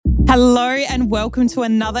Hello and welcome to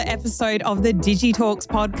another episode of the DigiTalks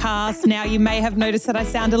podcast. Now, you may have noticed that I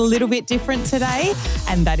sound a little bit different today,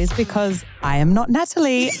 and that is because I am not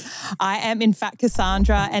Natalie. I am in fact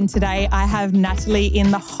Cassandra, and today I have Natalie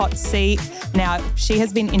in the hot seat. Now, she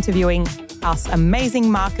has been interviewing us amazing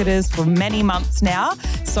marketers for many months now,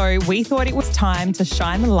 so we thought it was time to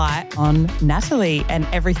shine the light on Natalie and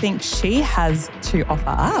everything she has to offer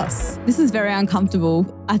us. This is very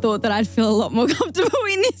uncomfortable. I thought that I'd feel a lot more comfortable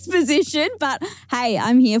in this position, but hey,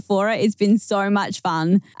 I'm here for it. It's been so much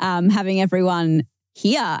fun having everyone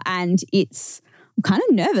here, and I'm kind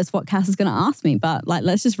of nervous what Cass is going to ask me, but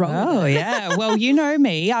let's just roll. Oh, yeah. Well, you know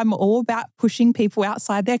me. I'm all about pushing people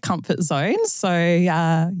outside their comfort zone. So,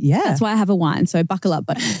 yeah. That's why I have a wine. So buckle up,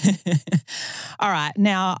 buddy. All right.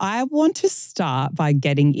 Now, I want to start by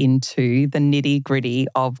getting into the nitty gritty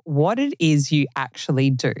of what it is you actually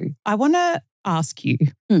do. I want to ask you,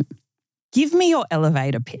 give me your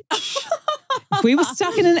elevator pitch. If we were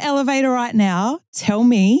stuck in an elevator right now, tell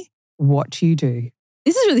me what you do.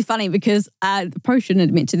 This is really funny because I probably shouldn't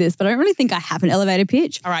admit to this, but I don't really think I have an elevator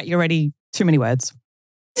pitch. All right, you're ready. Too many words.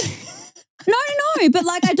 No, but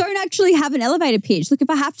I don't actually have an elevator pitch. Look, if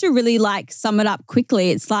I have to really sum it up quickly,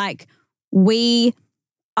 it's we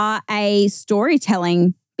are a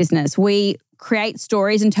storytelling business. We create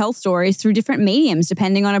stories and tell stories through different mediums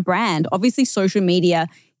depending on a brand. Obviously, social media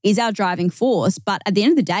is our driving force. But at the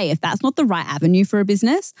end of the day, if that's not the right avenue for a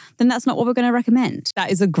business, then that's not what we're going to recommend. That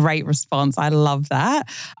is a great response. I love that.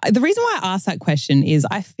 The reason why I asked that question is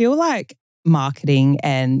I feel like marketing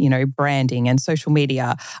and, branding and social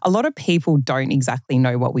media, a lot of people don't exactly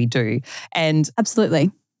know what we do. And absolutely,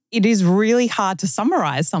 it is really hard to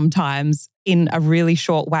summarize sometimes in a really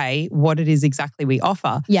short way what it is exactly we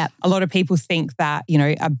offer. Yeah. A lot of people think that,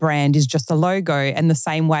 a brand is just a logo, and the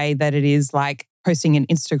same way that it is posting an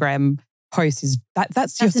Instagram post is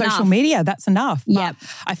that's your social media. That's enough. Yeah.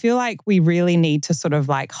 I feel like we really need to sort of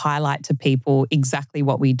highlight to people exactly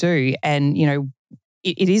what we do. And,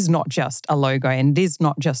 it is not just a logo, and it is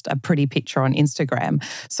not just a pretty picture on Instagram.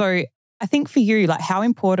 So I think for you, how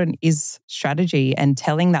important is strategy and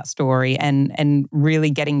telling that story and really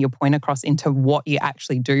getting your point across into what you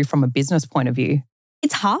actually do from a business point of view?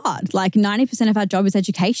 It's hard. 90% of our job is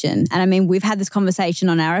education. And I mean, we've had this conversation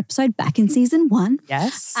on our episode back in season 1.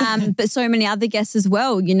 Yes. But so many other guests as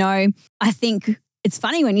well. I think it's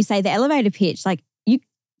funny when you say the elevator pitch,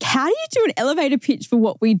 how do you do an elevator pitch for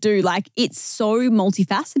what we do? It's so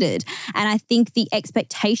multifaceted. And I think the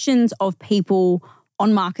expectations of people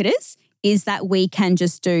on marketers is that we can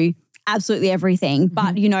just do absolutely everything.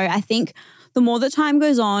 But, I think the more that time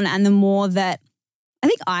goes on and the more that I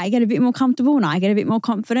think I get a bit more comfortable and I get a bit more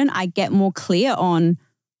confident, I get more clear on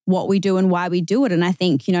what we do and why we do it. And I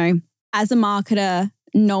think, as a marketer,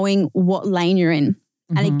 knowing what lane you're in.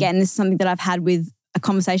 And again, this is something that I've had with a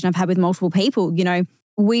conversation I've had with multiple people.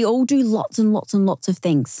 We all do lots and lots and lots of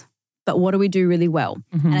things, but what do we do really well?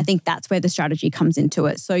 And I think that's where the strategy comes into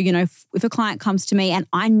it. So, if a client comes to me and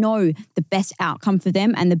I know the best outcome for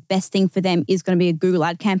them and the best thing for them is going to be a Google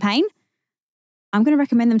ad campaign, I'm going to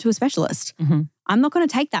recommend them to a specialist. I'm not going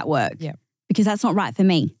to take that work because that's not right for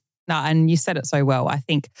me. No, and you said it so well. I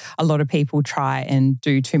think a lot of people try and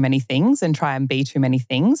do too many things and try and be too many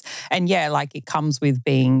things. And it comes with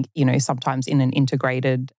being, sometimes in an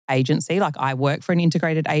integrated agency. I work for an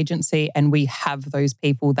integrated agency, and we have those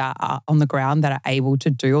people that are on the ground that are able to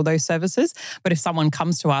do all those services. But if someone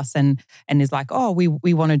comes to us and is like, oh, we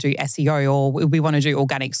want to do SEO or we want to do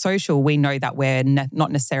organic social, we know that we're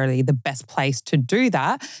not necessarily the best place to do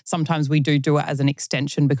that. Sometimes we do it as an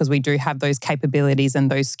extension because we do have those capabilities and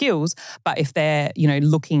those skills. But if they're,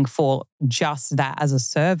 looking for just that as a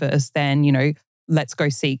service, then, let's go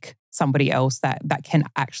seek somebody else that can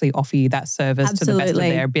actually offer you that service Absolutely. To the best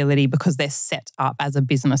of their ability because they're set up as a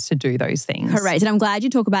business to do those things. Correct. And I'm glad you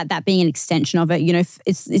talk about that being an extension of it.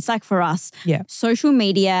 It's like for us, social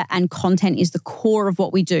media and content is the core of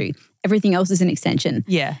what we do. Everything else is an extension.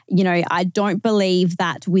 Yeah. I don't believe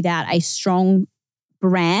that without a strong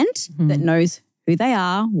brand that knows who they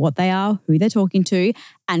are, what they are, who they're talking to,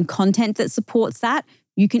 and content that supports that,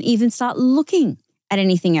 you can even start looking at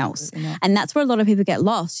anything else. Yeah. And that's where a lot of people get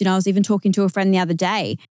lost. I was even talking to a friend the other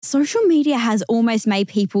day. Social media has almost made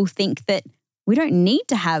people think that we don't need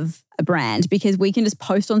to have a brand because we can just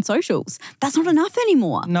post on socials. That's not enough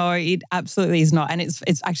anymore. No, it absolutely is not. And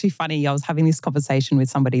it's actually funny. I was having this conversation with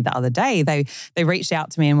somebody the other day. They reached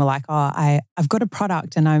out to me and were like, "Oh, I've got a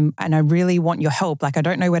product and I really want your help. Like, I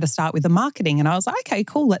don't know where to start with the marketing." And I was like, "Okay,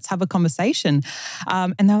 cool. Let's have a conversation."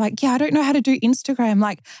 And they're like, "Yeah, I don't know how to do Instagram.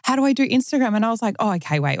 Like, how do I do Instagram?" And I was like, "Oh,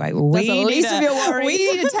 okay, wait. That's the least of your worries. We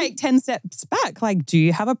need to take 10 steps back. Like, do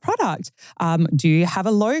you have a product? Do you have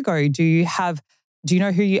a logo? Do you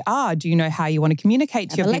know who you are? Do you know how you want to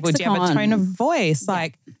communicate to your people? Do you have a tone of voice? Yeah.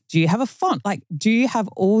 Like, do you have a font? Like, do you have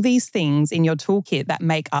all these things in your toolkit that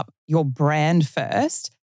make up your brand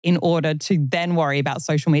first in order to then worry about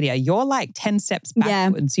social media? You're like 10 steps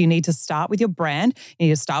backwards. Yeah. You need to start with your brand. You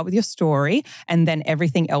need to start with your story, and then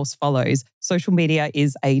everything else follows. Social media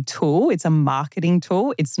is a tool. It's a marketing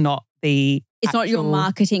tool. It's not not your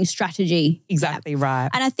marketing strategy. Exactly right.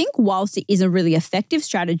 And I think whilst it is a really effective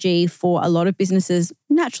strategy for a lot of businesses,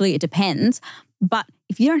 naturally it depends. But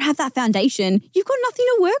if you don't have that foundation, you've got nothing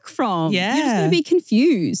to work from. Yeah. You're just going to be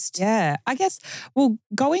confused. Yeah. I guess, well,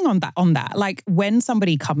 going on that, like when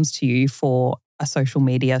somebody comes to you for a social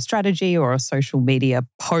media strategy or a social media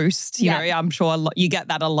post, you know, I'm sure you get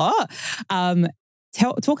that a lot.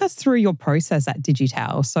 Talk us through your process at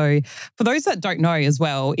Digital. So for those that don't know as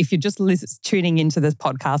well, if you're just tuning into this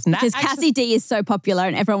podcast. Because Cassie D is so popular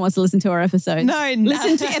and everyone wants to listen to our episodes.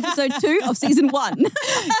 Listen to episode 2 of season 1.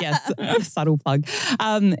 Yes, subtle plug.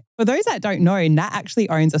 For those that don't know, Nat actually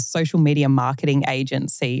owns a social media marketing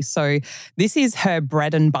agency. So this is her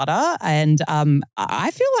bread and butter. And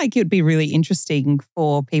I feel like it would be really interesting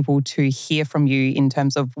for people to hear from you in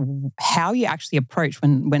terms of how you actually approach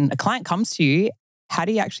when a client comes to you. How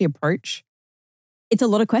do you actually approach? It's a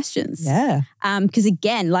lot of questions. Yeah. Because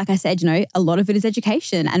again, like I said, a lot of it is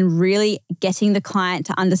education and really getting the client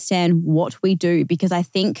to understand what we do. Because I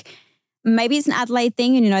think maybe it's an Adelaide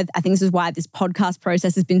thing. And, I think this is why this podcast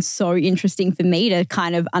process has been so interesting for me to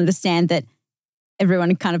kind of understand that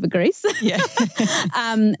everyone kind of agrees. Yeah.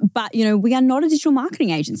 But, we are not a digital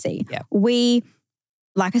marketing agency. Yeah. We,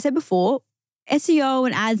 like I said before, SEO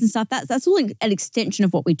and ads and stuff, that's all an extension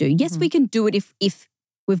of what we do. Yes, we can do it if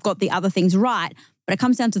we've got the other things right, but it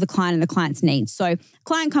comes down to the client and the client's needs. So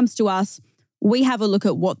client comes to us, we have a look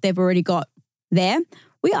at what they've already got there.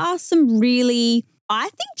 We ask some really, I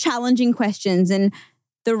think, challenging questions. And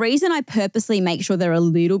the reason I purposely make sure they're a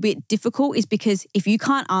little bit difficult is because if you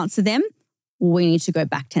can't answer them, we need to go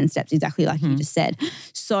back 10 steps, exactly like you just said.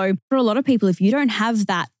 So for a lot of people, if you don't have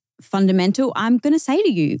that fundamental, I'm going to say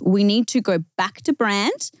to you, we need to go back to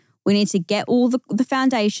brand. We need to get all the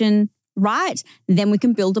foundation right. Then we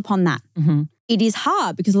can build upon that. Mm-hmm. It is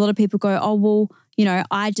hard because a lot of people go, "Oh, well,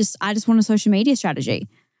 I just want a social media strategy."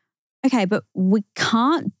 Okay, but we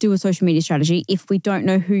can't do a social media strategy if we don't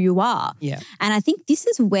know who you are. Yeah. And I think this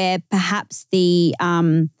is where perhaps the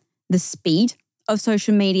speed of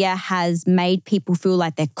social media has made people feel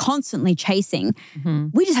like they're constantly chasing. Mm-hmm.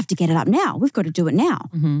 We just have to get it up now. We've got to do it now.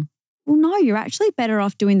 Mm-hmm. Well, no, you're actually better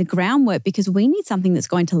off doing the groundwork because we need something that's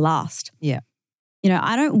going to last. Yeah.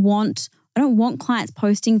 I don't want clients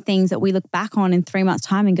posting things that we look back on in 3 months'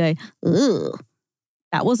 time and go, "Ugh,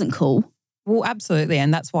 that wasn't cool." Well, absolutely.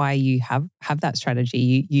 And that's why you have that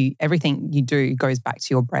strategy. You everything you do goes back to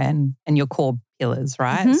your brand and your core pillars,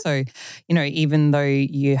 right? Mm-hmm. So, even though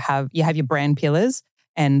you have your brand pillars,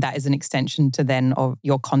 and that is an extension to then of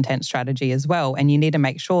your content strategy as well. And you need to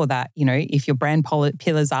make sure that, if your brand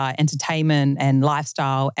pillars are entertainment and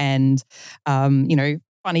lifestyle and,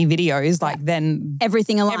 funny videos, like then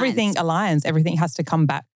everything aligns. Everything has to come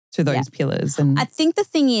back to those pillars. And I think the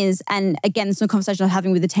thing is, and again, it's a conversation I was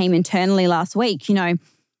having with the team internally last week,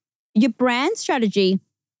 your brand strategy,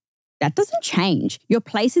 that doesn't change. Your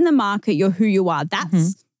place in the market, you're who you are.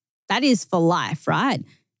 That is for life, right?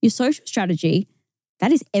 Your social strategy,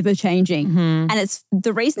 that is ever changing. Mm-hmm. And it's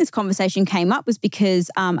the reason this conversation came up was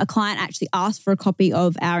because a client actually asked for a copy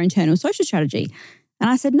of our internal social strategy. And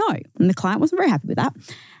I said no. And the client wasn't very happy with that.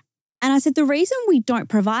 And I said, the reason we don't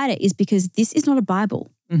provide it is because this is not a Bible.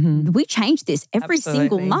 Mm-hmm. We change this every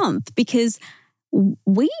single month because I'm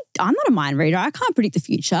not a mind reader. I can't predict the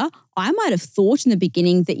future. I might have thought in the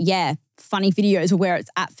beginning that, funny videos are where it's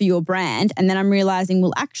at for your brand. And then I'm realizing,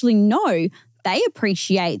 well, actually, no, they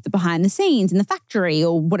appreciate the behind the scenes in the factory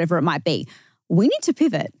or whatever it might be. We need to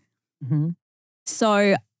pivot. Mm-hmm.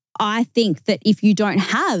 So I think that if you don't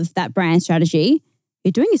have that brand strategy,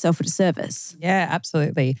 you're doing yourself a disservice. Yeah,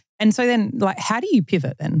 absolutely. And so then, how do you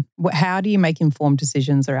pivot then? How do you make informed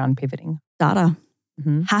decisions around pivoting? Data.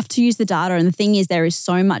 Mm-hmm. Have to use the data. And the thing is, there is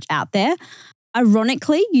so much out there.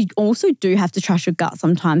 Ironically, you also do have to trust your gut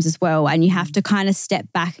sometimes as well. And you have to kind of step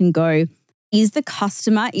back and go,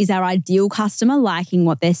 is our ideal customer liking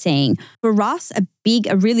what they're seeing? For us, a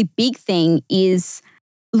really big thing is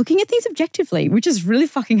looking at things objectively, which is really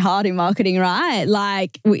fucking hard in marketing, right?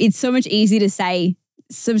 Like it's so much easier said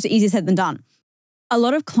than done. A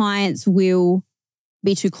lot of clients will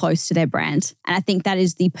be too close to their brand. And I think that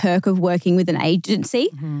is the perk of working with an agency.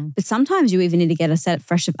 Mm-hmm. But sometimes you even need to get a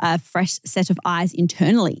fresh set of eyes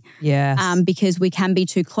internally. Yes. Because we can be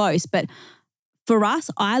too close. But for us,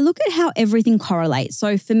 I look at how everything correlates.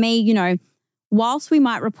 So for me, whilst we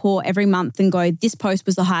might report every month and go, this post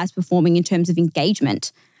was the highest performing in terms of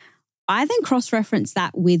engagement, I then cross-reference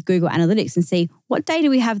that with Google Analytics and see what day do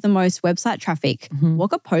we have the most website traffic, what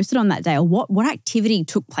got posted on that day, or what activity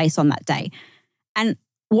took place on that day. And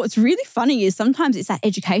what's really funny is sometimes it's that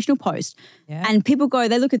educational post and people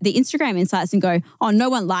they look at the Instagram insights and go, oh, no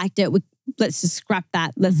one liked it. Let's just scrap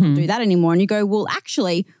that. Let's not do that anymore. And you go, well,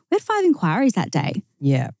 actually, we had 5 inquiries that day.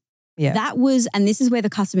 Yeah. Yeah. That was, and this is where the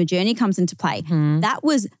customer journey comes into play. That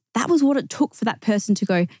was what it took for that person to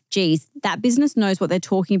go, geez, that business knows what they're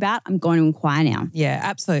talking about. I'm going to inquire now. Yeah,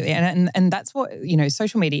 absolutely. And that's what,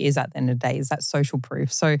 social media is at the end of the day, is that social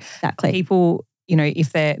proof. So exactly. People,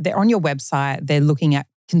 if they're on your website, they're looking at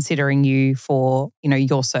considering you for,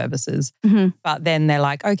 your services. But then they're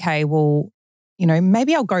like, okay, well,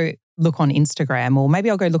 maybe I'll go look on Instagram, or maybe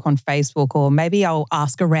I'll go look on Facebook, or maybe I'll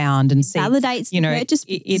ask around and see. Validates the purchase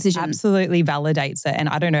decision. It absolutely validates it. And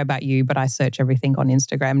I don't know about you, but I search everything on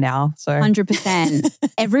Instagram now. So 100%.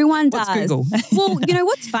 Everyone does. What's Google? Well,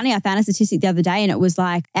 what's funny? I found a statistic the other day and it was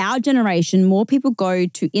like our generation, more people go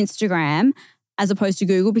to Instagram as opposed to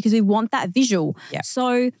Google because we want that visual. Yep.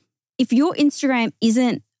 So if your Instagram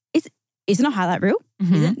isn't a highlight reel,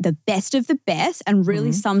 isn't the best of the best and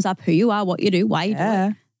really sums up who you are, what you do, why you do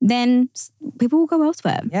it, then people will go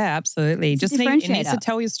elsewhere. Yeah, absolutely. It needs to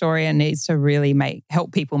tell your story and needs to really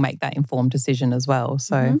help people make that informed decision as well.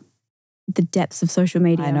 So the depths of social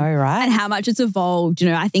media. I know, right? And how much it's evolved.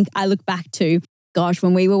 I think I look back to, gosh,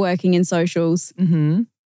 when we were working in socials, going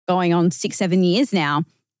on 6-7 years now,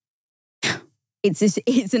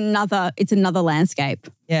 it's another landscape.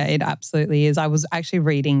 Yeah, it absolutely is. I was actually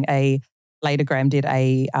reading Latergram did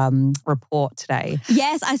a report today.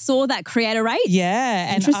 Yes, I saw that, creator rates.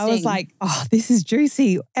 Yeah, and I was like, oh, this is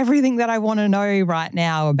juicy. Everything that I want to know right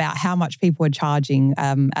now about how much people are charging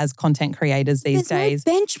as content creators these days.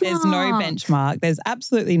 There's no benchmark. There's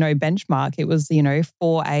absolutely no benchmark. It was,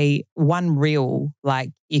 for a one reel, like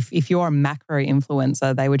if you're a macro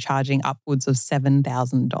influencer, they were charging upwards of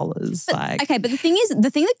 $7,000. Okay, but the thing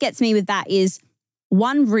that gets me with that is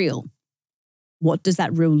one reel. What does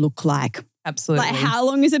that reel look like? Absolutely. Like how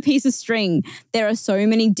long is a piece of string? There are so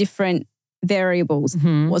many different variables.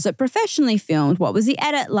 Was it professionally filmed? What was the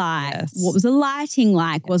edit like? Yes. What was the lighting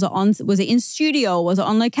like? Was it in studio? Was it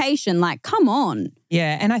on location? Like, come on.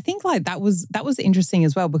 Yeah, and I think that was interesting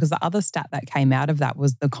as well, because the other stat that came out of that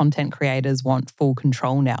was the content creators want full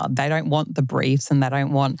control now. They don't want the briefs and they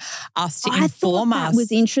don't want us to inform us. That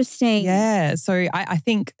was interesting. Yeah, so I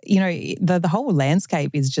think the whole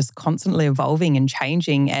landscape is just constantly evolving and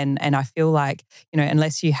changing, and I feel like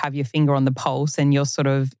unless you have your finger on the pulse and you're sort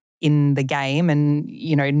of in the game and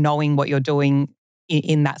knowing what you're doing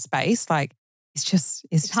in that space, like it's just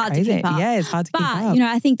hard crazy. to keep up. Yeah, it's hard to keep up. But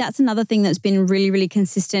I think that's another thing that's been really, really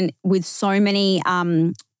consistent with so many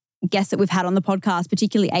guests that we've had on the podcast,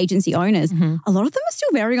 particularly agency owners. A lot of them are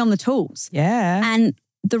still very on the tools. Yeah. And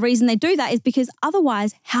the reason they do that is because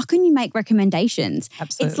otherwise, how can you make recommendations?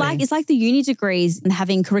 Absolutely. It's like the uni degrees and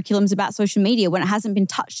having curriculums about social media when it hasn't been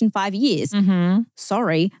touched in 5 years.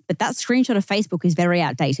 Sorry, but that screenshot of Facebook is very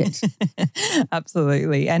outdated.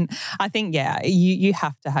 Absolutely. And I think, you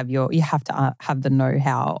have to have the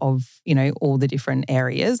know-how of, all the different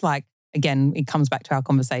areas. Like, again, it comes back to our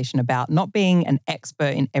conversation about not being an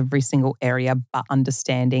expert in every single area, but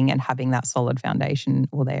understanding and having that solid foundation in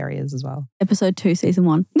all the areas as well. Episode 2, season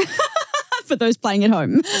 1. For those playing at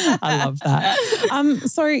home. I love that.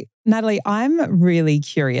 So, Natalie, I'm really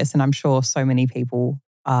curious, and I'm sure so many people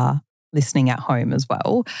are listening at home as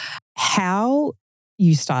well, how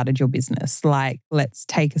you started your business. Like, let's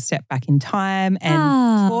take a step back in time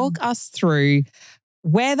and talk us through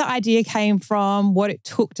where the idea came from, what it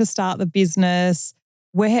took to start the business,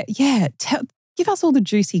 give us all the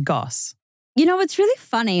juicy goss. It's really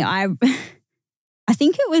funny. I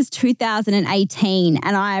think it was 2018,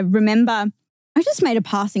 and I remember I just made a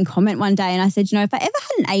passing comment one day and I said, if I ever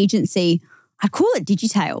had an agency, I'd call it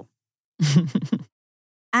Digitail.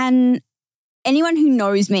 And anyone who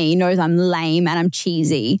knows me knows I'm lame and I'm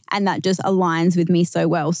cheesy, and that just aligns with me so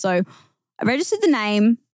well. So I registered the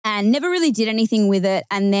name and never really did anything with it.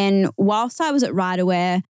 And then whilst I was at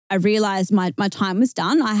RiderWare, I realized my time was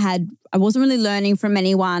done. I wasn't really learning from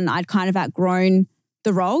anyone. I'd kind of outgrown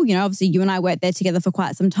the role. You know, obviously you and I worked there together for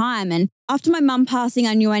quite some time. And after my mum passing,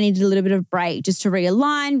 I knew I needed a little bit of a break just to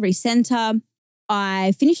realign, recenter.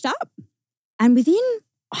 I finished up, and within,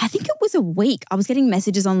 I think it was a week, I was getting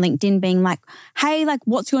messages on LinkedIn being like, hey, like,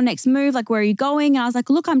 what's your next move? Like, where are you going? And I was like,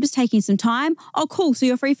 look, I'm just taking some time. Oh, cool. So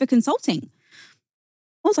you're free for consulting.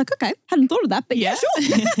 I was like, okay, hadn't thought of that, but yeah sure.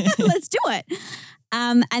 Let's do it.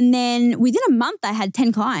 And then within a month, I had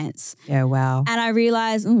 10 clients. Yeah, wow. And I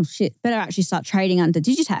realized, oh shit, better actually start trading under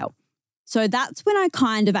Digitail. So that's when I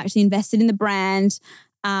kind of actually invested in the brand,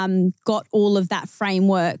 got all of that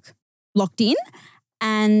framework locked in.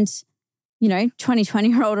 And, you know,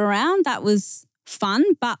 2020 rolled around. That was fun,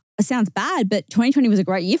 but it sounds bad, but 2020 was a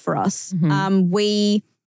great year for us.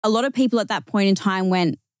 A lot of people at that point in time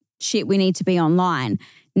went, shit, we need to be online.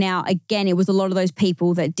 Now, again, it was a lot of those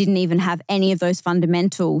people that didn't even have any of those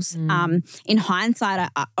fundamentals. In hindsight,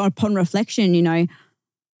 upon reflection, you know,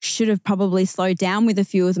 should have probably slowed down with a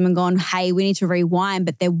few of them and gone, hey, we need to rewind.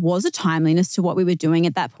 But there was a timeliness to what we were doing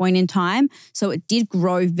at that point in time. So it did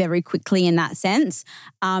grow very quickly in that sense.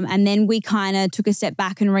 And then we kind of took a step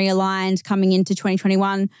back and realigned coming into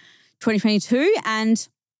 2021, 2022, and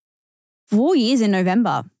 4 years in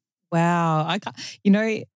November. Wow.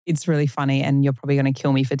 It's really funny, and you're probably going to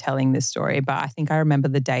kill me for telling this story, but I think I remember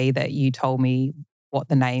the day that you told me what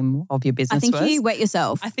the name of your business was. I think you wet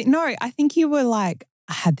yourself. I think you were like,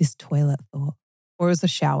 I had this toilet thought, or it was a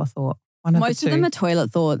shower thought. Most of them are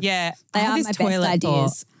toilet thoughts. Yeah. They are my best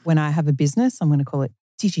ideas. When I have a business, I'm going to call it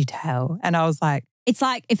Digitail. And I was like, it's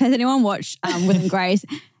like, if has anyone watched Will and Grace,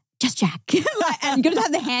 just Jack. And you got to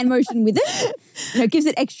have the hand motion with it. You know, it gives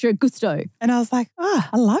it extra gusto. And I was like,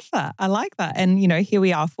 I love that. I like that. And, you know, here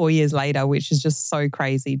we are 4 years later, which is just so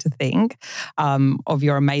crazy to think of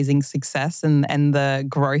your amazing success and the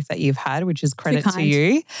growth that you've had, which is credit to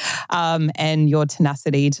you, and your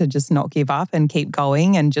tenacity to just not give up and keep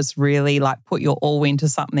going and just really like put your all into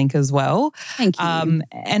something as well. Thank you.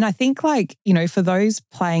 And I think like, you know, for those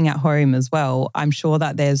playing at home as well, I'm sure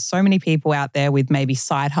that there's so many people out there with maybe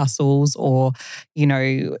side hustles or, you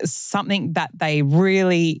know, something that they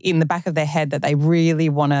really, in the back of their head, that they really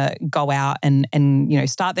want to go out and, you know,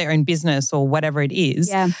 start their own business or whatever it is.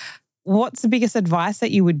 Yeah. What's the biggest advice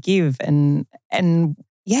that you would give? And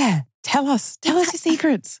yeah, tell us your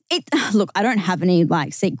secrets. Look, I don't have any like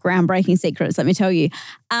groundbreaking secrets, let me tell you.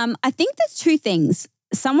 I think there's two things.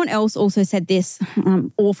 Someone else also said this,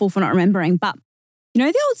 I'm awful for not remembering, but you know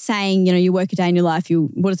the old saying, you know, you work a day in your life, you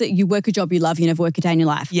work a job you love, you never work a day in your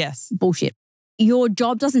life. Yes. Bullshit. Your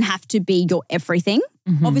job doesn't have to be your everything.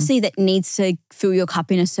 Obviously that needs to fill your cup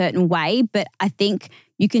in a certain way, but I think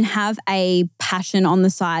you can have a passion on the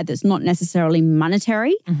side that's not necessarily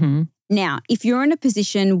monetary. Now, if you're in a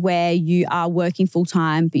position where you are working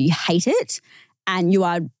full-time but you hate it and you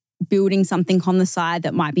are building something on the side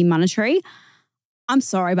that might be monetary, I'm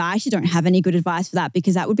sorry, but I actually don't have any good advice for that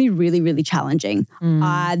because that would be really, really challenging.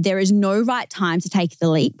 There is no right time to take the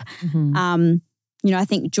leap. You know, I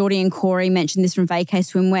think Geordie and Corey mentioned this from Vacay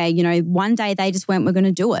Swimwear. You know, one day they just went, we're going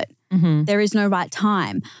to do it. There is no right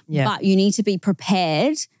time. But you need to be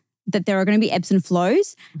prepared that there are going to be ebbs and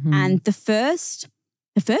flows. And the first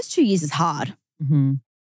 2 years is hard. I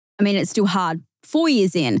mean, it's still hard 4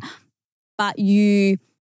 years in, but you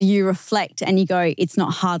reflect and you go, it's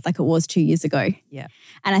not hard like it was 2 years ago. Yeah.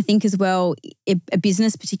 And I think as well, a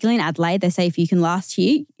business, particularly in Adelaide, they say if you can last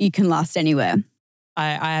here, you can last anywhere.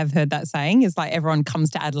 I have heard that saying is like everyone comes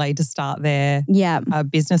to Adelaide to start their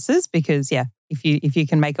businesses because, if you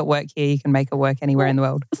can make it work here, you can make it work anywhere in the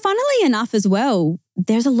world. Funnily enough as well,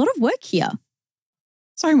 there's a lot of work here.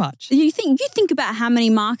 So much. You think about how many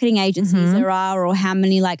marketing agencies there are or how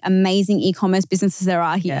many like amazing e-commerce businesses there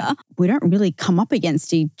are here. Yeah. We don't really come up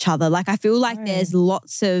against each other. Like I feel like there's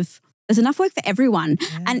enough work for everyone.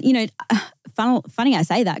 Yeah. And you know, funny I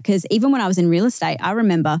say that because even when I was in real estate, I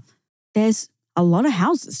remember there's a lot of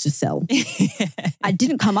houses to sell. I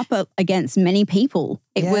didn't come up against many people.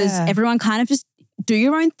 It was everyone kind of just do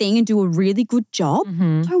your own thing and do a really good job.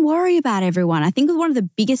 Don't worry about everyone. I think one of the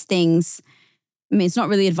biggest things, I mean, it's not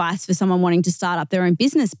really advice for someone wanting to start up their own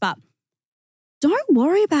business, but don't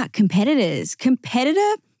worry about competitors.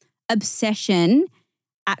 Competitor obsession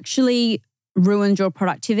actually ruins your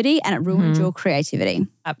productivity and it ruins your creativity.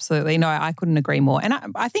 Absolutely. No, I couldn't agree more. And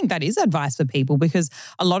I think that is advice for people, because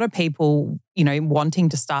a lot of people, wanting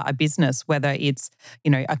to start a business, whether it's,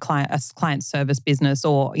 a client service business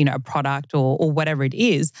or, a product or whatever it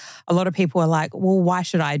is, a lot of people are like, well, why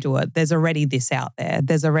should I do it? There's already this out there.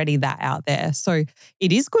 There's already that out there. So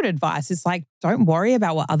it is good advice. It's like, don't worry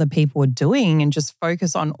about what other people are doing and just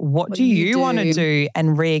focus on what do you want to do, and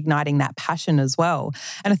reigniting that passion as well.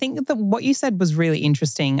 And I think that what you said was really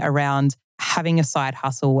interesting around having a side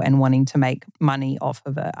hustle and wanting to make money off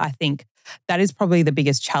of it. I think that is probably the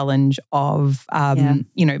biggest challenge of,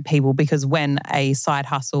 people, because when a side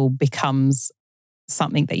hustle becomes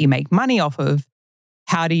something that you make money off of,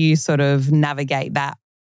 how do you sort of navigate that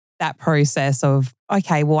process of,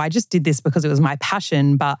 okay, well, I just did this because it was my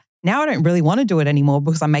passion, but now I don't really want to do it anymore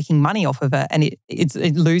because I'm making money off of it. And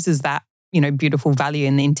it loses that, beautiful value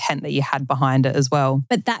and the intent that you had behind it as well.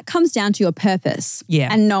 But that comes down to your purpose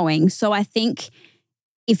and knowing. So I think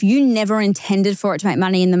if you never intended for it to make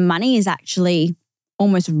money and the money is actually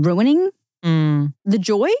almost ruining the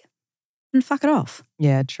joy, then fuck it off.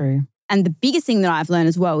 Yeah, true. And the biggest thing that I've learned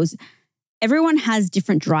as well is everyone has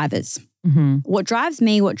different drivers. Mm-hmm. What drives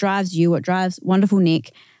me, what drives you, what drives wonderful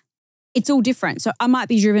Nick, it's all different. So I might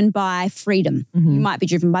be driven by freedom. Mm-hmm. You might be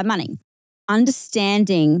driven by money.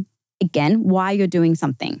 Understanding, again, why you're doing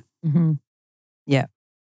something. Mm-hmm. Yeah.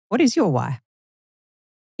 What is your why?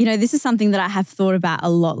 This is something that I have thought about a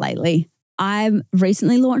lot lately. I've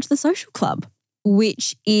recently launched the Social Club,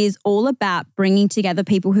 which is all about bringing together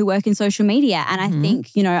people who work in social media. And I think,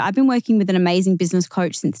 I've been working with an amazing business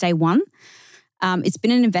coach since day one. It's been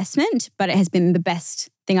an investment, but it has been the best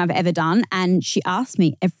thing I've ever done. And she asked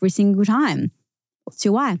me every single time, what's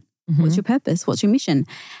your why? Mm-hmm. What's your purpose? What's your mission?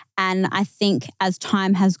 And I think as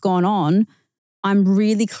time has gone on, I'm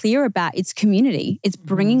really clear about its community. It's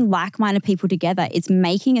bringing like-minded people together. It's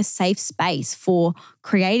making a safe space for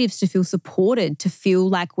creatives to feel supported, to feel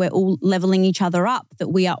like we're all leveling each other up, that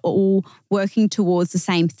we are all working towards the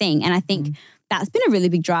same thing. And I think that's been a really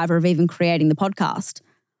big driver of even creating the podcast.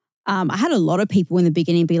 I had a lot of people in the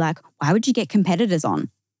beginning be like, why would you get competitors on?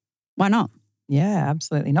 Why not? Yeah,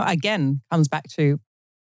 absolutely not. Again, comes back to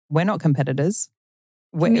we're not competitors.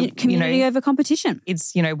 Community over competition.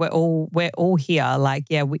 It's, we're all here. Like,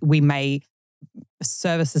 yeah, we may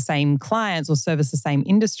service the same clients or service the same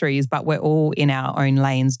industries, but we're all in our own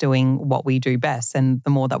lanes doing what we do best. And the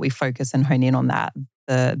more that we focus and hone in on that,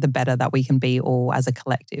 the better that we can be all as a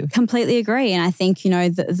collective. Completely agree. And I think,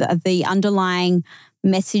 the underlying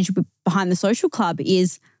message behind the Social Club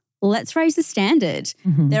is let's raise the standard.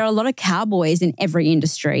 Mm-hmm. There are a lot of cowboys in every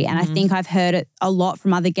industry. And I think I've heard it a lot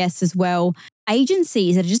from other guests as well.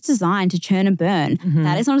 Agencies that are just designed to churn and burn.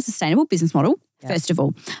 That is not a sustainable business model, first of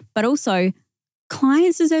all. But also,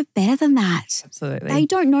 clients deserve better than that. Absolutely. They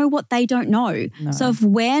don't know what they don't know. No. So if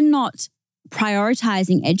we're not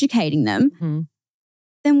prioritizing educating them,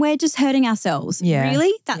 then we're just hurting ourselves. Yeah.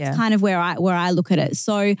 Really? That's kind of where I look at it.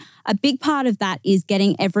 So a big part of that is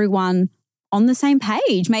getting everyone on the same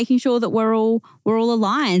page, making sure that we're all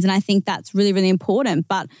aligned. And I think that's really, really important.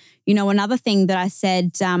 But, another thing that I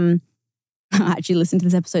said, I actually listened to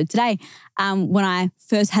this episode today, when I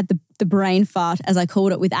first had the brain fart, as I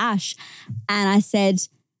called it, with Ash. And I said,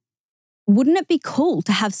 wouldn't it be cool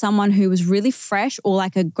to have someone who was really fresh or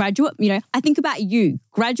like a graduate, I think about you,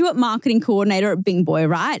 graduate marketing coordinator at Bing Boy,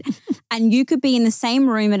 right? And you could be in the same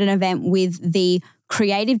room at an event with the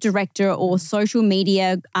creative director or social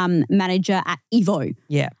media manager at Evo.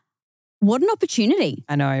 Yeah. What an opportunity.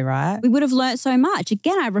 I know, right? We would have learned so much.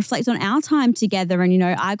 Again, I reflect on our time together and,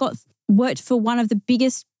 I worked for one of the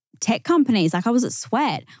biggest tech companies. Like I was at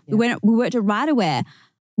Sweat. Yeah. We worked at Riderwear.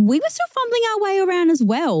 We were still fumbling our way around as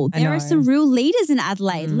well. There are some real leaders in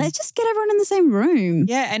Adelaide. Let's just get everyone in the same room.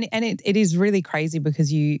 Yeah, and it is really crazy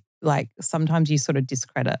because you sometimes you sort of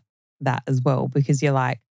discredit that as well because you're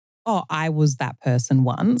like, oh, I was that person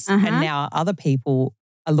once and now other people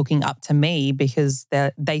are looking up to me because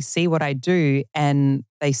they see what I do and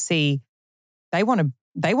they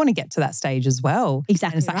want to get to that stage as well.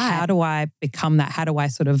 Exactly. And it's like, how do I become that? How do I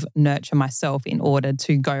sort of nurture myself in order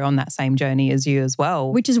to go on that same journey as you as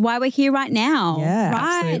well? Which is why we're here right now. Yeah,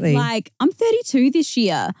 right? absolutely. Like I'm 32 this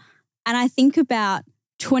year and I think about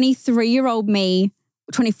 23-year-old me,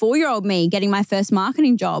 24-year-old me getting my first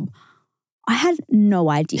marketing job. I had no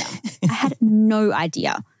idea. I had no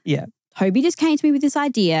idea. Yeah. Toby just came to me with this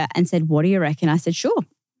idea and said, what do you reckon? I said, sure.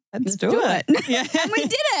 Let's do it. Yeah. And we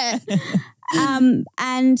did it.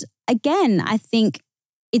 And again, I think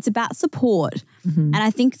it's about support. And I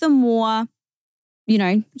think the more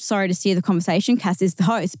sorry to steer the conversation, Cass is the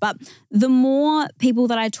host, but the more people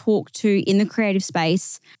that I talk to in the creative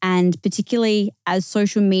space, and particularly as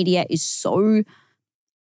social media it's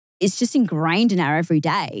just ingrained in our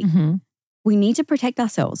everyday, we need to protect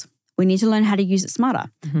ourselves. We need to learn how to use it smarter.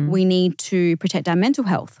 We need to protect our mental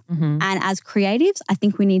health. And as creatives, I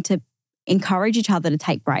think we need to encourage each other to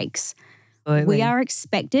take breaks. Absolutely. We are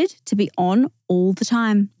expected to be on all the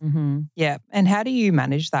time. Yeah. And how do you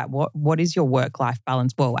manage that? What is your work-life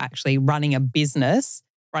balance? Well, actually running a business,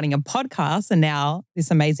 running a podcast, and now this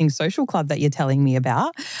amazing social club that you're telling me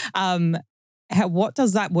about. What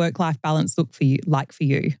does that work-life balance look like for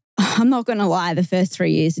you? I'm not going to lie. The first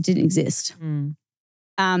 3 years, it didn't exist.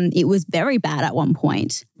 It was very bad at one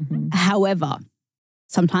point. However,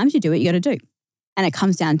 sometimes you do what you got to do. And it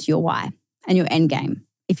comes down to your why and your end game.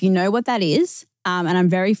 If you know what that is, and I'm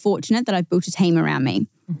very fortunate that I've built a team around me.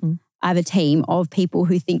 I have a team of people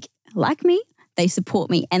who think like me. They support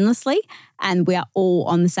me endlessly, and we are all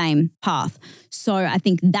on the same path. So I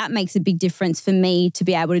think that makes a big difference for me to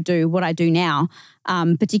be able to do what I do now.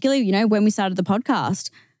 Particularly, when we started the podcast,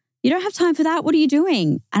 you don't have time for that. What are you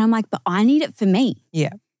doing? And I'm like, but I need it for me.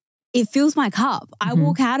 Yeah. It fills my cup. I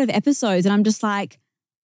walk out of episodes and I'm just like,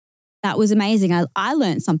 that was amazing. I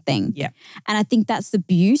learned something. Yeah. And I think that's the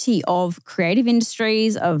beauty of creative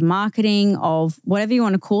industries, of marketing, of whatever you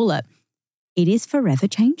want to call it. It is forever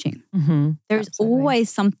changing. There's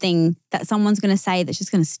always something that someone's going to say that's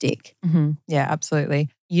just going to stick. Yeah, absolutely.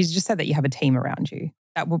 You just said that you have a team around you.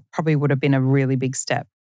 That probably would have been a really big step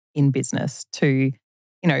in business to,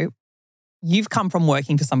 you've come from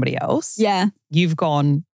working for somebody else. Yeah. You've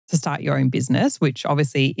gone to start your own business, which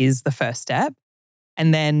obviously is the first step.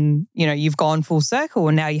 And then, you've gone full circle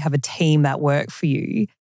and now you have a team that work for you.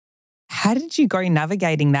 How did you go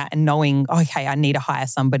navigating that and knowing, okay, I need to hire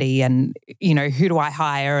somebody and, who do I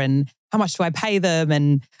hire and how much do I pay them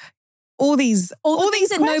and all these things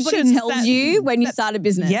that nobody tells you when you start a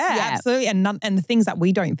business. Yeah, absolutely. And the things that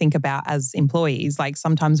we don't think about as employees, like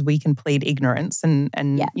sometimes we can plead ignorance and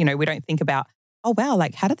we don't think about, oh, wow,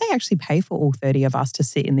 like how did they actually pay for all 30 of us to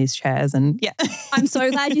sit in these chairs? And yeah. I'm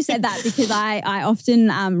so glad you said that because I often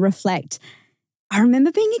reflect. I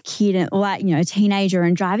remember being a kid or a teenager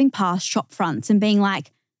and driving past shop fronts and being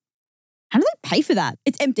like, how do they pay for that?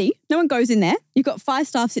 It's empty. No one goes in there. You've got 5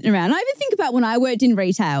 staff sitting around. I even think about when I worked in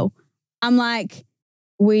retail. I'm like,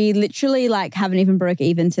 we literally haven't even broke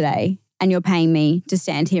even today and you're paying me to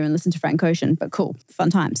stand here and listen to Frank Ocean, but cool, fun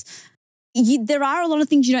times. There are a lot of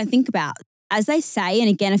things you don't think about. As they say, and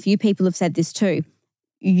again, a few people have said this too,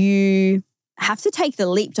 you have to take the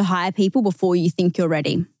leap to hire people before you think you're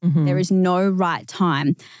ready. There is no right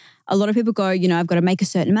time. A lot of people go, I've got to make a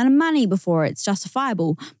certain amount of money before it's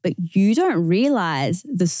justifiable, but you don't realize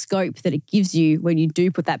the scope that it gives you when you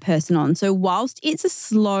do put that person on. So whilst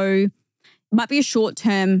it's might be a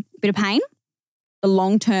short-term bit of pain, the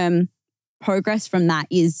long-term progress from that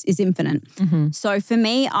is infinite. So for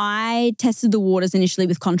me, I tested the waters initially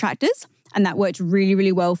with contractors. And that worked really,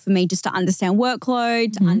 really well for me just to understand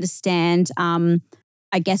workload, to understand,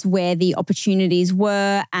 I guess, where the opportunities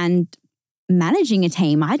were and managing a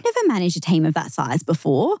team. I'd never managed a team of that size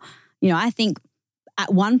before. I think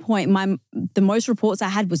at one point, the most reports I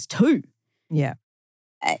had was 2. Yeah.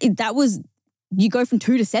 You go from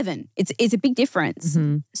 2 to 7. It's a big difference.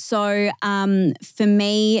 So for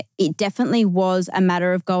me, it definitely was a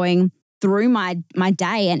matter of going through my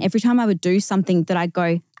day and every time I would do something that I'd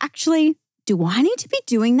go, actually, do I need to be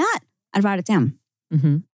doing that? I'd write it down.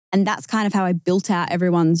 And that's kind of how I built out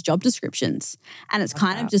everyone's job descriptions. And it's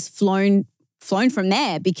kind of just flown from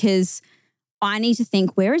there because I need to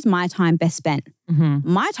think, where is my time best spent?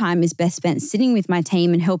 My time is best spent sitting with my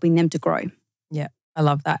team and helping them to grow. Yeah, I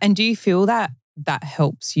love that. And do you feel that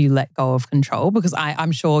helps you let go of control? Because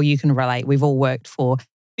I'm sure you can relate. We've all worked for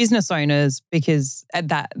business owners because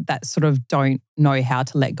that sort of don't know how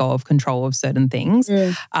to let go of control of certain things.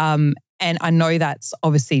 And I know that's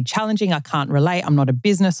obviously challenging. I can't relate. I'm not a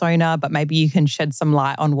business owner, but maybe you can shed some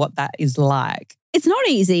light on what that is like. It's not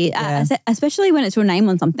easy, especially when it's your name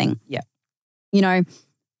on something. Yeah.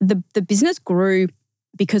 The business grew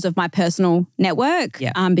because of my personal network,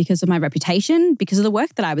 because of my reputation, because of the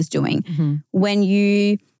work that I was doing. When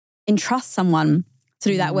you entrust someone to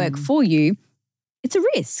do that work for you, it's a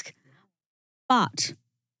risk. But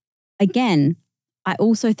again, I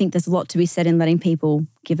also think there's a lot to be said in letting people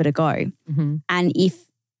give it a go. And if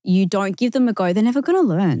you don't give them a go, they're never going to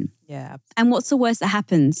learn. Yeah. Absolutely. And what's the worst that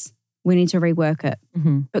happens? We need to rework it.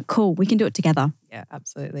 But cool, we can do it together. Yeah,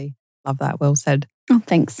 absolutely. Love that. Well said. Oh,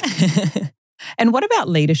 thanks. And what about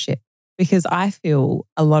leadership? Because I feel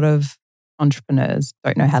a lot of entrepreneurs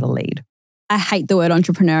don't know how to lead. I hate the word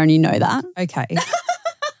entrepreneur and you know that. Okay.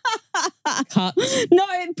 Cut. No,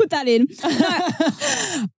 put that in.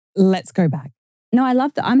 No. Let's go back. No, I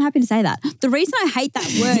love that. I'm happy to say that. The reason I hate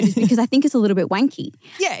that word is because I think it's a little bit wanky.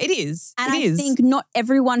 Yeah, it is. And I think not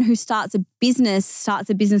everyone who starts a business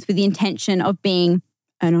with the intention of being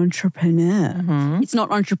an entrepreneur. Mm-hmm. It's not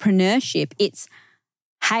entrepreneurship. It's,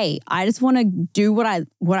 hey, I just want to do what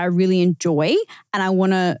I really enjoy, and I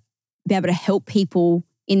want to be able to help people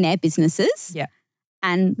in their businesses. Yeah.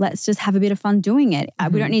 And let's just have a bit of fun doing it.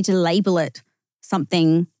 Mm-hmm. We don't need to label it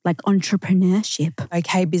something like entrepreneurship.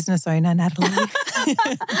 Okay, business owner, Natalie. Look,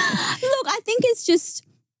 I think it's just,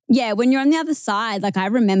 yeah, when you're on the other side, like I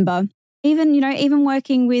remember even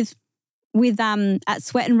working with at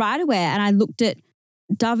Sweat and Riderwear, and I looked at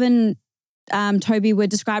Dove and Toby were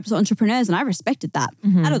described as entrepreneurs, and I respected that.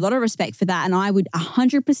 Mm-hmm. I had a lot of respect for that, and I would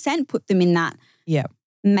 100% put them in that. Yeah.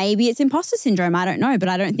 Maybe it's imposter syndrome, I don't know, but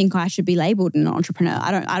I don't think I should be labeled an entrepreneur.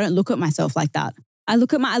 I don't look at myself like that. I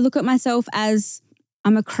look at myself as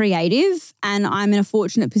I'm a creative, and I'm in a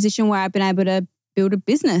fortunate position where I've been able to build a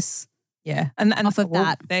business. Yeah. And off of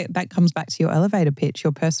that comes back to your elevator pitch,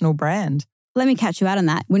 your personal brand. Let me catch you out on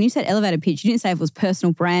that. When you said elevator pitch, you didn't say if it was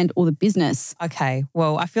personal brand or the business. Okay.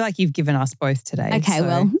 Well, I feel like you've given us both today. Okay, so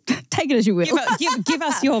well, take it as you will. give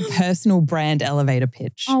us your personal brand elevator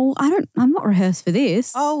pitch. Oh, I'm not rehearsed for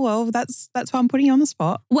this. Oh, well, that's why I'm putting you on the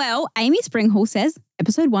spot. Well, Amy Springhall says,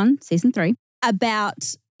 episode 1, season 3,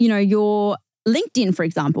 about, your LinkedIn, for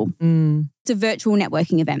example. It's a virtual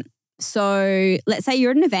networking event. So let's say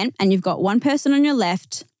you're at an event and you've got one person on your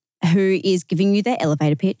left who is giving you their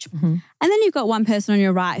elevator pitch. Mm-hmm. And then you've got one person on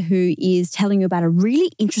your right who is telling you about a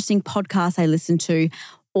really interesting podcast they listened to,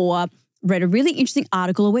 or read a really interesting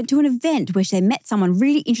article, or went to an event where they met someone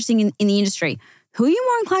really interesting in the industry. Who are you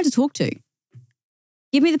more inclined to talk to?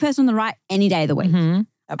 Give me the person on the right any day of the week. Mm-hmm.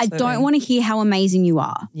 I don't want to hear how amazing you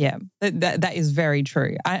are. Yeah, that is very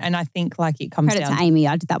true. And I think like it comes Credit down to Amy.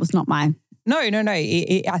 That was not my... No.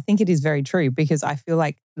 I think it is very true, because I feel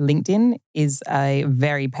like LinkedIn is a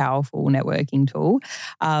very powerful networking tool.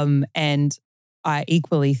 And I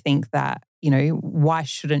equally think that, why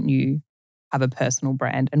shouldn't you have a personal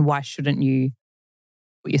brand, and why shouldn't you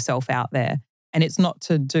put yourself out there? And it's not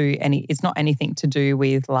anything to do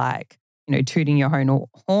with like, tooting your own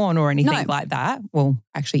horn or anything like that. Well,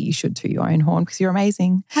 actually you should toot your own horn because you're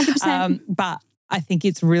amazing. 100%. But I think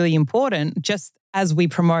it's really important, just as we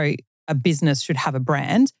promote a business should have a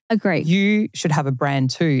brand. Agree. You should have a brand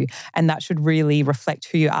too. And that should really reflect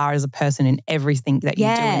who you are as a person in everything that you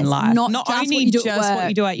do in life. Not just only what you do just at work. what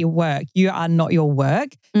you do at your work. You are not your work.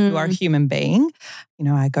 You are a human being.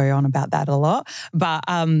 I go on about that a lot. But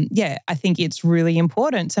I think it's really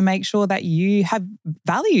important to make sure that you have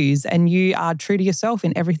values and you are true to yourself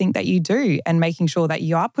in everything that you do, and making sure that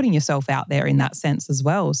you are putting yourself out there in that sense as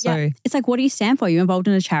well. So it's like, what do you stand for? Are you involved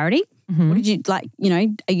in a charity? Mm-hmm. What did you like,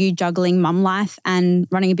 are you juggling mum life and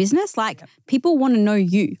running a business? Like people want to know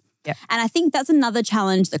you. Yep. And I think that's another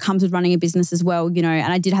challenge that comes with running a business as well, and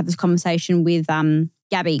I did have this conversation with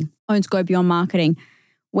Gabby, owns Go Beyond Marketing.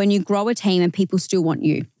 When you grow a team and people still want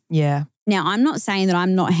you. Yeah. Now, I'm not saying that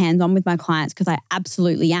I'm not hands-on with my clients, because I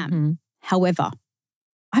absolutely am. Mm-hmm. However,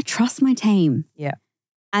 I trust my team. Yeah.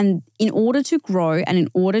 And in order to grow and in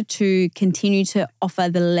order to continue to offer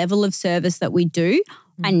the level of service that we do,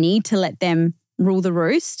 I need to let them rule the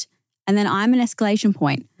roost. And then I'm an escalation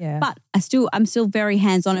point. Yeah. But I'm still very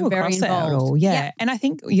hands-on and very involved. Yeah. And I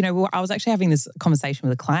think, I was actually having this conversation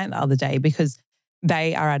with a client the other day, because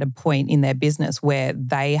they are at a point in their business where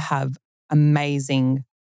they have amazing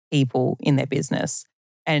people in their business.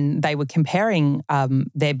 And they were comparing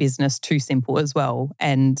their business to Simple as well.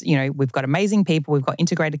 And, we've got amazing people, we've got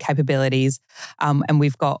integrated capabilities, and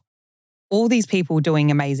we've got all these people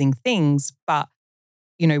doing amazing things, but,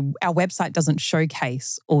 our website doesn't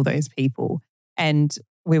showcase all those people. And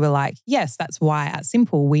we were like, yes, that's why at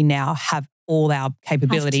Simple we now have all our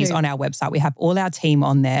capabilities on our website. We have all our team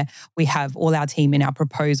on there. We have all our team in our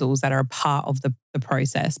proposals that are a part of the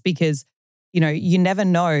process, because, you never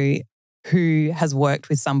know who has worked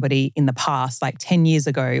with somebody in the past, like 10 years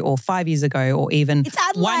ago or 5 years ago, or even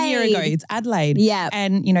 1 year ago. It's Adelaide. Yeah.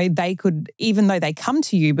 And, they could, even though they come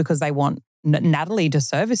to you because they want Natalie to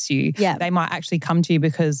service you, they might actually come to you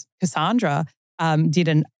because Cassandra did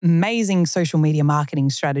an amazing social media marketing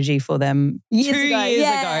strategy for them Years 2 ago. years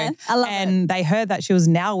Yeah, ago. I love and they heard that she was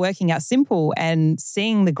now working at Simple and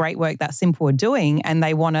seeing the great work that Simple are doing. And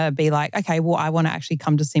they want to be like, okay, well, I want to actually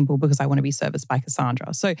come to Simple because I want to be serviced by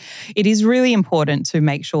Cassandra. So it is really important to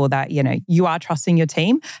make sure that, you know, you are trusting your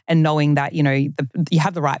team and knowing that, you know, you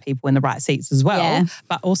have the right people in the right seats as well,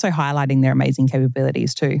 but also highlighting their amazing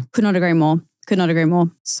capabilities too. Could not agree more. Could not agree more.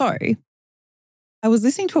 So I was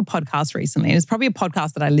listening to a podcast recently, and it's probably a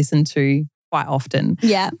podcast that I listen to quite often.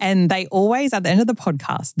 Yeah. And they always, at the end of the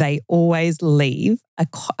podcast, they always leave a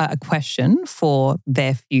question for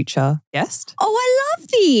their future guest. Oh, I love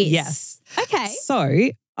this. Yes. Okay. So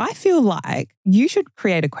I feel like you should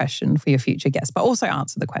create a question for your future guest, but also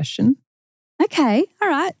answer the question. Okay. All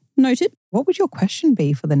right. Noted. What would your question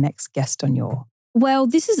be for the next guest on your? Well,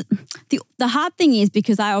 this is the hard thing is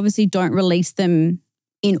because I obviously don't release them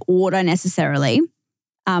in order necessarily.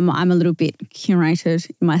 I'm a little bit curated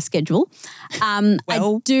in my schedule.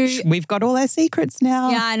 We've got all our secrets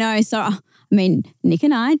now. Yeah, I know. So, I mean, Nick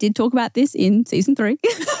and I did talk about this in season 3.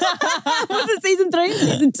 Was it season 3?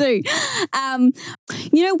 Season 2.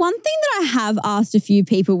 You know, one thing that I have asked a few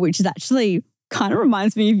people, which is actually kind of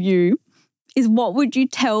reminds me of you, is what would you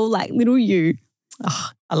tell like little you? Oh,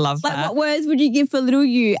 I love that. Like what words would you give for little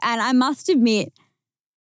you? And I must admit,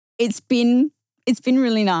 it's been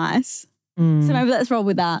really nice. So maybe let's roll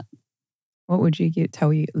with that. What would you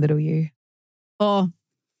tell you, little you? Oh,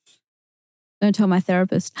 don't tell my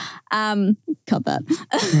therapist. Cut that.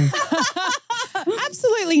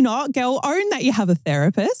 Absolutely not, girl. Own that you have a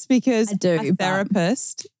therapist because a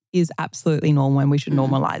therapist is absolutely normal and we should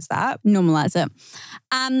normalize that. Normalize it.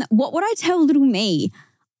 What would I tell little me?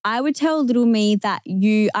 I would tell little me that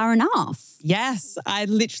you are enough. Yes, I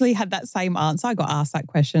literally had that same answer. I got asked that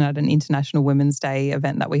question at an International Women's Day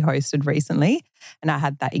event that we hosted recently, and I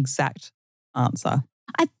had that exact answer.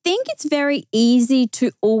 I think it's very easy to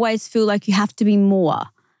always feel like you have to be more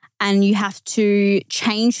and you have to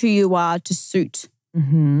change who you are to suit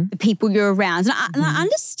the people you're around. And I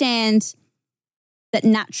understand that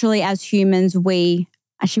naturally as humans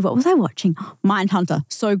Actually, what was I watching? Mindhunter.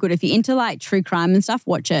 So good. If you're into like true crime and stuff,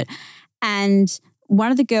 watch it. And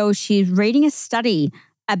one of the girls, she's reading a study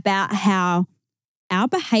about how our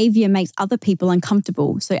behavior makes other people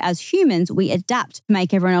uncomfortable. So as humans, we adapt to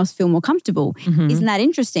make everyone else feel more comfortable. Isn't that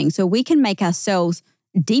interesting? So we can make ourselves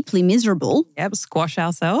deeply miserable. Yep, squash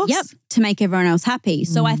ourselves. Yep, to make everyone else happy.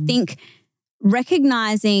 So I think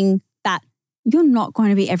recognizing that you're not going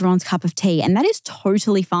to be everyone's cup of tea, and that is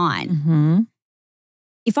totally fine.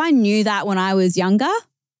 If I knew that when I was younger,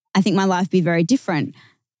 I think my life would be very different.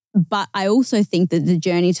 But I also think that the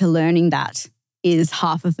journey to learning that is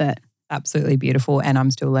half of it. Absolutely beautiful. And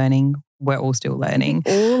I'm still learning. We're all still learning.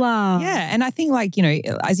 All are. Yeah. And I think like, you know,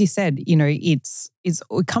 as you said, you know,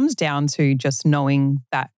 it comes down to just knowing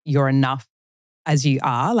that you're enough as you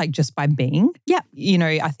are, like just by being. Yeah. You know,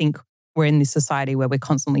 I think we're in this society where we're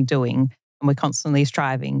constantly doing and we're constantly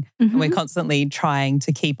striving and we're constantly trying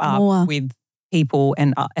to keep up with people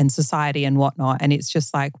and society and whatnot. And it's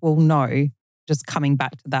just like, well, no, just coming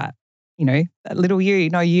back to that, you know, that little you,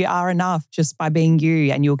 no, you are enough just by being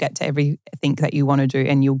you, and you'll get to everything that you want to do,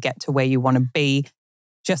 and you'll get to where you want to be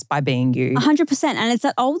just by being you. 100%. And it's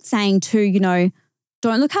that old saying too, you know,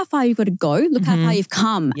 don't look how far you've got to go, look how far you've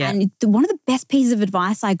come. Yeah. And one of the best pieces of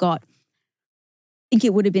advice I got, I think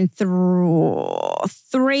it would have been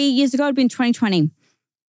 3 years ago, it would have been 2020.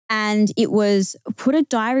 And it was put a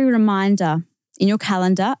diary reminder in your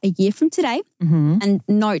calendar a year from today and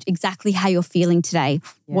note exactly how you're feeling today,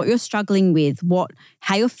 what you're struggling with,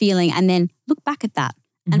 how you're feeling, and then look back at that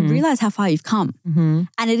and realize how far you've come.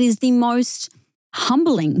 And it is the most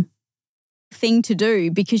humbling thing to do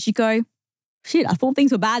because you go, shit, I thought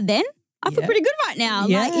things were bad then. I feel pretty good right now.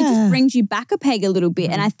 Like it just brings you back a peg a little bit.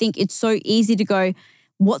 And I think it's so easy to go,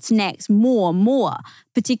 what's next? More,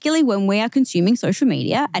 particularly when we are consuming social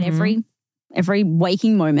media at every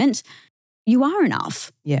waking moment. You are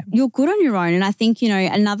enough. Yeah. You're good on your own. And I think, you know,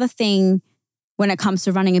 another thing when it comes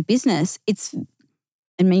to running a business,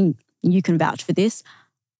 I mean, you can vouch for this.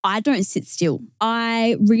 I don't sit still.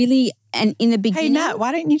 I really, and in the beginning. Hey, Nat,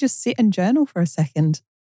 why don't you just sit and journal for a second?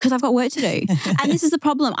 Because I've got work to do. And this is the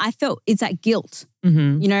problem. I felt it's that guilt.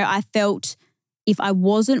 You know, I felt if I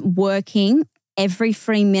wasn't working every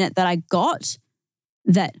free minute that I got,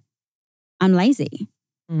 that I'm lazy.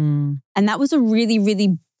 And that was a really,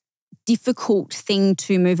 really difficult thing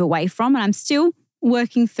to move away from, and I'm still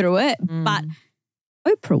working through it. But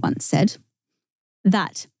Oprah once said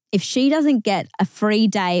that if she doesn't get a free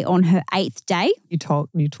day on her 8th day, you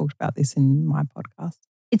talked about this in my podcast.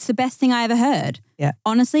 it's the best thing I ever heard. Yeah.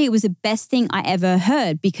 Honestly, it was the best thing I ever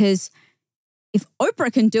heard because if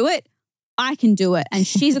Oprah can do it, I can do it. And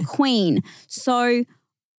she's a queen. So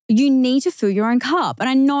you need to fill your own cup. And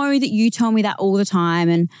I know that you tell me that all the time.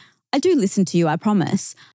 And I do listen to you, I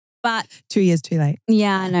promise. But 2 years too late.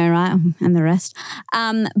 Yeah, I know, right? And the rest.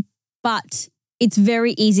 But it's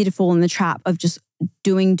very easy to fall in the trap of just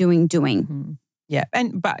doing. Mm-hmm. Yeah.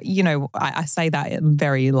 But, you know, I say that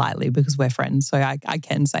very lightly because we're friends. So I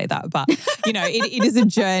can say that. But, you know, it is a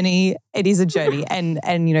journey. It is a journey.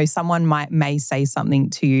 And you know, someone may say something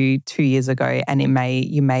to you 2 years ago and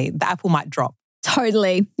the apple might drop.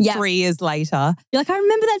 Totally. Yeah. 3 years later. You're like, I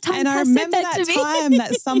remember that time. And I remember that time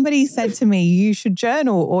that somebody said to me, you should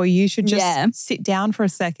journal or you should just sit down for a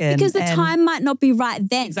second. Because the time might not be right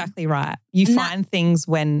then. Exactly right. You find things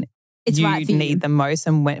when it's you right for need you. them most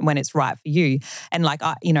and when it's right for you. And like,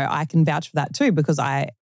 I can vouch for that too because I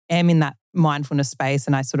am in that mindfulness space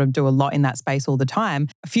and I sort of do a lot in that space all the time.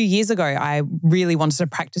 A few years ago, I really wanted to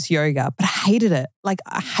practice yoga, but I hated it. Like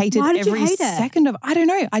I hated every second of it. I don't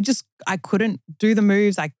know. I couldn't do the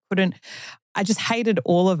moves. I just hated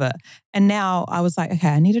all of it. And now I was like, okay,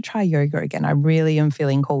 I need to try yoga again. I really am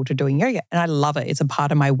feeling called to doing yoga. And I love it. It's a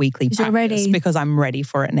part of my weekly practice because I'm ready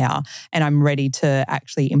for it now. And I'm ready to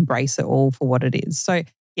actually embrace it all for what it is. So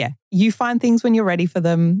yeah, you find things when you're ready for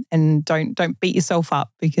them and don't beat yourself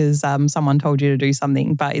up because someone told you to do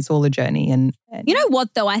something, but it's all a journey. And you know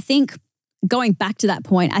what though? I think going back to that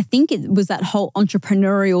point, I think it was that whole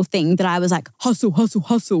entrepreneurial thing that I was like, hustle,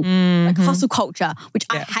 like hustle culture, which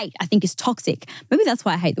I hate. I think is toxic. Maybe that's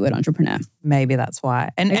why I hate the word entrepreneur. Maybe that's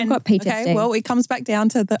why. And I've got PTSD. Okay, well, it comes back down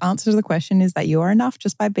to the answer to the question is that you are enough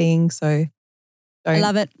just by being. So I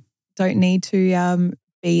love it. Don't need to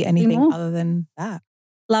be anything other than that.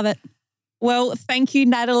 Love it. Well, thank you,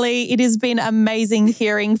 Natalie. It has been amazing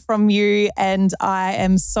hearing from you and I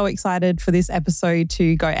am so excited for this episode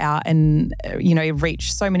to go out and, you know,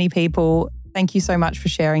 reach so many people. Thank you so much for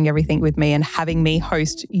sharing everything with me and having me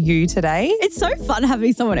host you today. It's so fun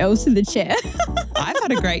having someone else in the chair. I've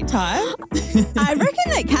had a great time. I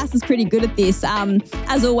reckon that Cass is pretty good at this.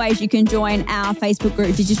 As always, you can join our Facebook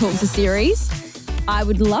group, Digitalks, the series. I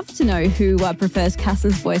would love to know who prefers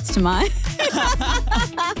Cass's voice to mine.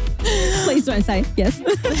 Please don't say yes.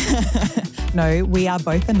 No, we are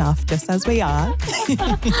both enough just as we are.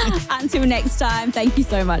 Until next time, thank you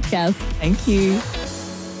so much, Cass. Thank you.